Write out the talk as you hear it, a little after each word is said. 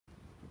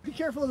Be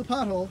careful of the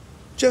pothole.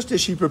 Just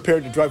as she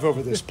prepared to drive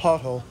over this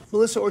pothole,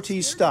 Melissa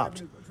Ortiz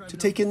stopped to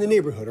take in the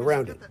neighborhood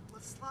around it.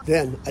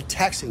 Then a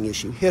taxing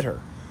issue hit her.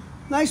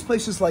 Nice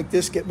places like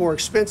this get more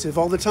expensive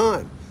all the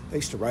time,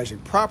 thanks to rising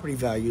property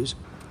values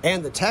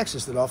and the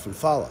taxes that often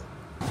follow.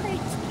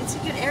 It's a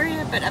good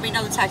area, but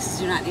no, the taxes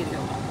do not need to go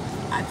up.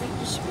 I think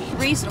it should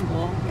be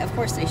reasonable. Of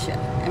course they should.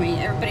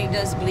 Everybody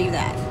does believe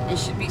that. It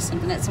should be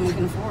something that someone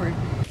can afford.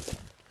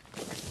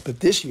 But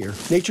this year,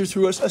 nature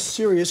threw us a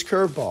serious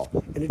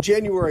curveball in a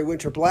January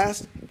winter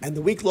blast and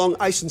the week-long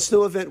ice and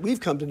snow event we've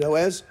come to know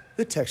as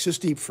the Texas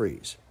Deep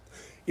Freeze.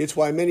 It's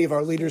why many of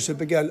our leaders have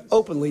begun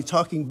openly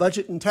talking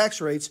budget and tax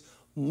rates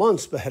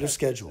months ahead of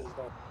schedule.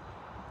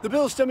 The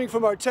bills stemming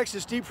from our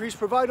Texas deep freeze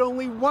provide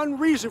only one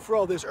reason for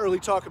all this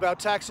early talk about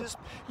taxes.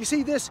 You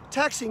see, this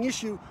taxing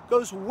issue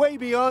goes way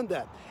beyond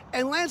that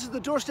and lands at the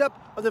doorstep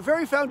of the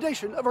very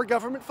foundation of our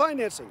government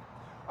financing,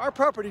 our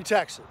property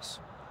taxes.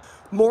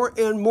 More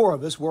and more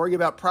of us worry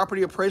about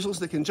property appraisals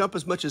that can jump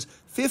as much as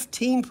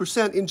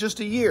 15% in just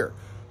a year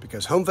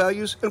because home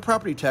values and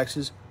property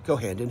taxes go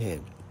hand in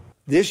hand.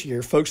 This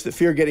year, folks that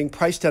fear getting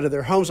priced out of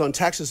their homes on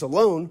taxes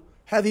alone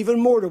have even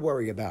more to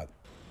worry about.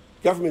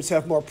 Governments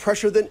have more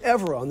pressure than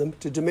ever on them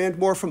to demand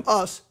more from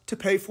us to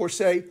pay for,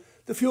 say,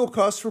 the fuel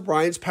costs for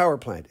Bryant's power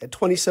plant at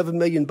 $27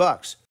 million.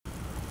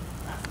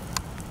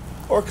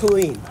 Or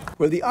Killeen,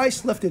 where the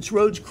ice left its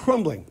roads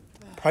crumbling.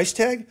 Price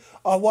tag?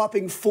 A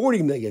whopping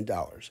 $40 million.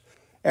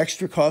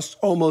 Extra costs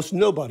almost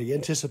nobody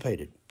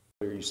anticipated.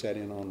 You sat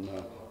in on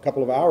a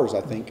couple of hours,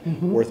 I think,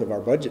 worth of our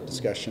budget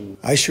discussion.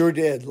 I sure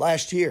did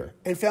last year,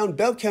 and found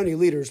Bell County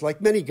leaders, like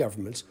many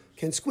governments,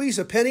 can squeeze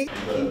a penny.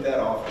 Keep that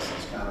office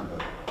is kind of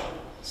a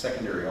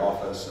secondary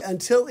office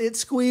until it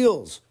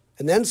squeals,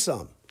 and then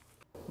some.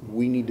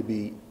 We need to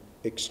be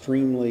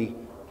extremely,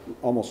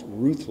 almost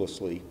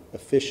ruthlessly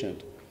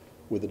efficient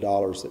with the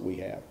dollars that we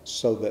have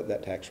so that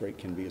that tax rate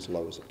can be as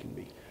low as it can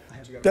be.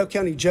 Bell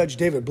County Judge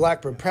David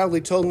Blackburn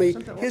proudly told me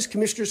his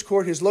commissioner's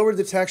court has lowered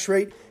the tax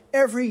rate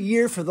every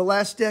year for the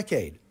last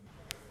decade.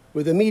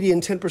 With a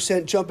median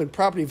 10% jump in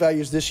property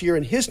values this year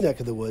in his neck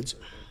of the woods,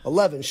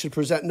 11 should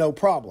present no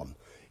problem,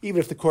 even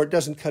if the court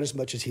doesn't cut as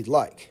much as he'd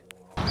like.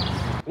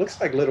 Looks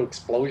like little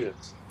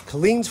explosions.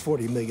 Killeen's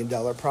 $40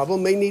 million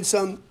problem may need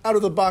some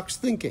out-of-the-box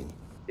thinking.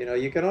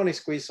 You can only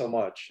squeeze so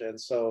much, and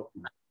so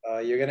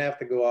you're going to have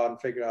to go out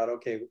and figure out,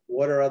 okay,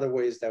 what are other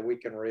ways that we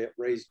can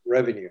raise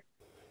revenue?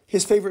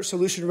 His favorite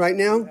solution right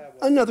now,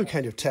 another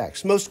kind of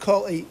tax, most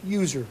call a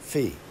user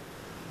fee,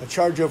 a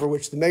charge over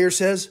which the mayor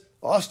says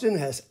Austin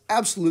has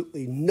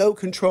absolutely no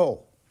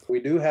control. We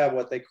do have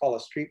what they call a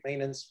street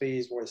maintenance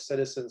fees where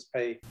citizens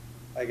pay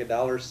like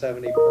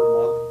 $1.70 per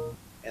month.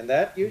 And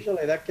that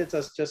gets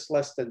us just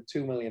less than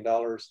 $2 million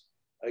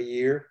a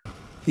year.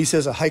 He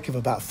says a hike of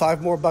about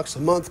 $5 more a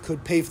month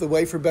could pave the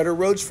way for better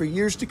roads for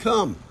years to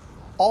come,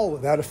 all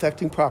without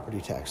affecting property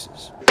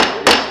taxes.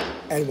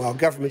 And while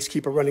governments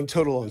keep a running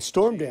total on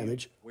storm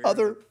damage,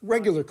 other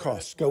regular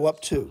costs go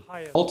up too.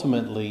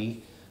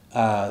 Ultimately,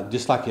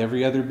 just like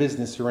every other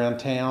business around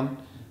town,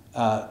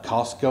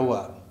 costs go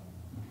up.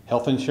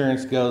 Health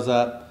insurance goes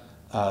up,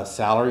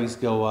 salaries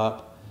go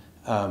up.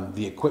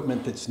 The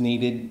equipment that's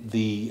needed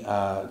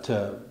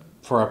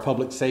for our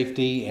public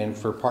safety and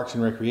for Parks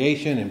and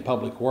Recreation and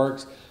Public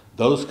Works,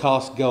 those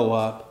costs go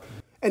up.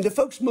 And to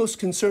folks most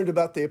concerned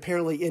about the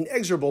apparently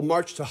inexorable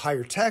march to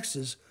higher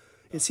taxes,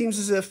 it seems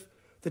as if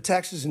the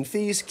taxes and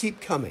fees keep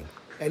coming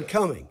and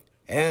coming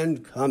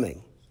and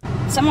coming.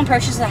 Someone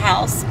purchases a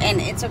house and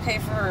it's okay,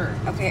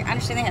 I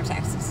understand they have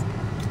taxes.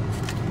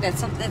 That's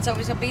something that's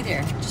always going to be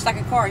there, just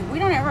like a car. We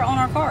don't ever own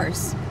our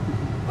cars.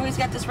 We always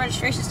got this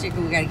registration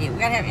sticker we got to get. We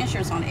got to have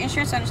insurance on it.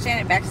 Insurance, I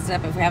understand, it backs us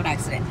up if we have an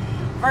accident.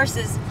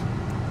 Versus,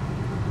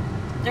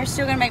 they're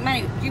still going to make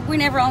money. We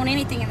never own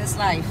anything in this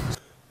life.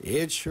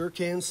 It sure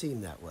can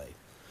seem that way.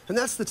 And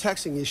that's the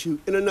taxing issue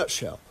in a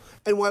nutshell,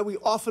 and why we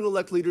often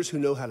elect leaders who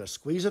know how to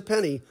squeeze a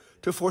penny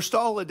to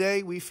forestall a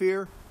day we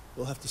fear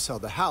we'll have to sell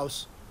the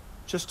house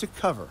just to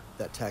cover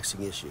that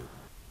taxing issue.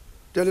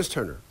 Dennis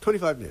Turner,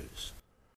 25 News.